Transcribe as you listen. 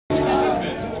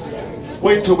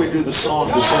Wait till we do the song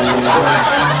this evening.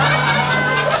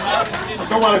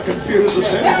 Don't want to confuse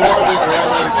us anymore.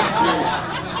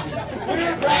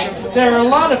 There are a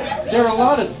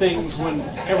lot of things when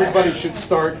everybody should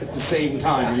start at the same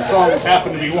time. These songs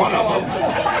happen to be one of them.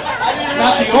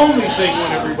 Not the only thing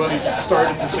when everybody should start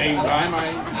at the same time.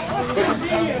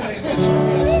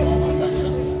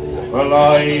 Well,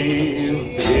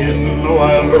 I've been a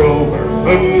wild rover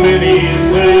for many a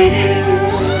year,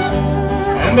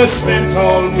 and I spent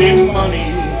all me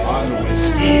money on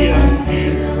whiskey and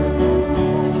beer.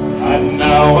 And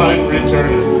now I'm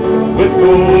returning with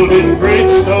gold in great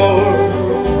store,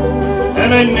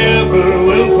 and I never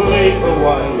will play the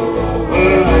wild rover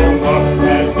anymore.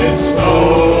 And it's no,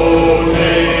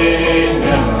 nay,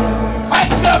 never.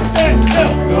 Hike up that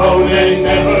hill! No, nay,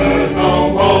 never, no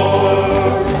more.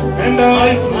 And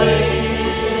I play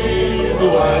the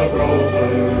wild rover.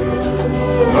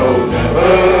 No,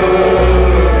 never,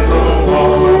 no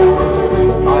more.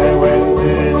 I went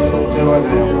into an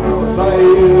alehouse, I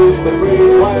used the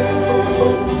free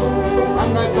wines,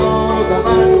 and I told the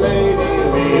landlady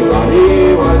me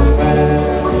body was fat.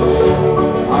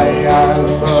 I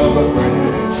asked her for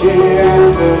credit, she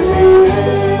answered me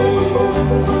nay.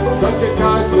 Such a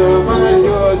customer as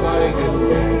yours I could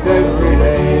get every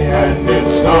day, and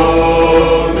it's no,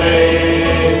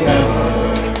 nay, never.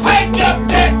 Hike up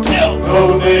that hill!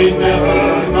 No, nay, never,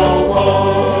 no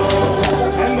more.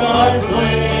 And I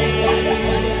play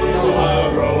the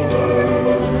wild rover.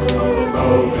 No,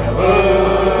 never,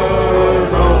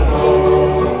 no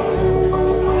more.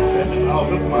 And out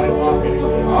of my pocket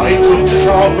I took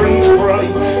sovereigns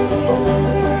bright,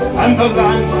 and the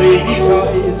landlady's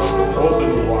eyes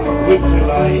opened wide with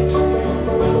delight.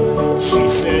 She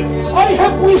said, I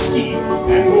have whiskey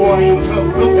and wines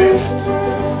of the best.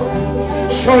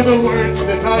 Sure, the words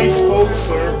that I spoke,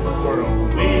 sir, were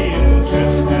only in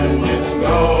jest, and it's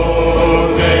no,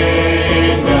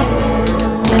 nay, never.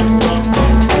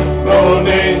 No,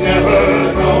 nay,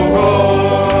 never, no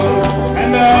more.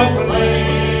 And I'll play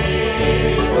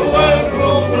the wild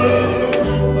rover.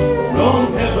 No,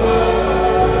 never,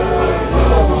 no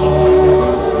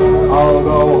more. I'll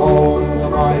go home to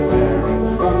my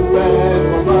parents, confess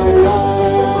when I'm young.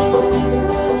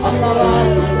 I'm not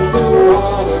asking to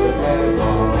run and head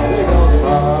on legal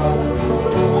son.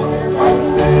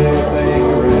 And if they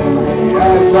caress me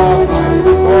as often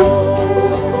before,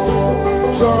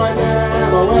 sure I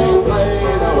never will play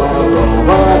the wild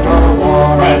rover no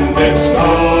more. And it's no,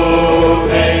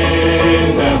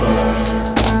 nay, never.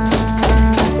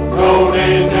 No,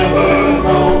 nay, never,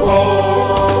 no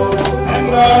more. And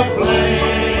I play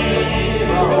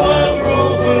the wild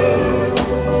rover.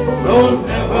 No,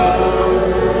 never,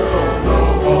 no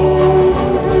more.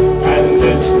 And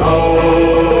it's no,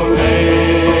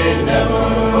 nay, never.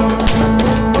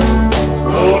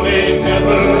 No, nay,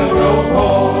 never, no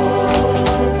more.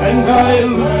 And I'll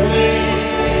play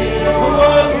the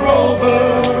wild rover.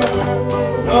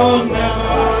 No,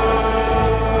 never,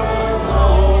 no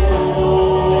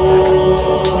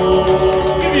more.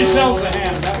 Give yourselves a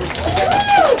hand.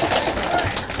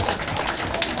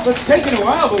 It's taken a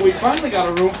while, but we finally got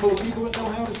a room full of people that know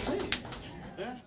how to sing.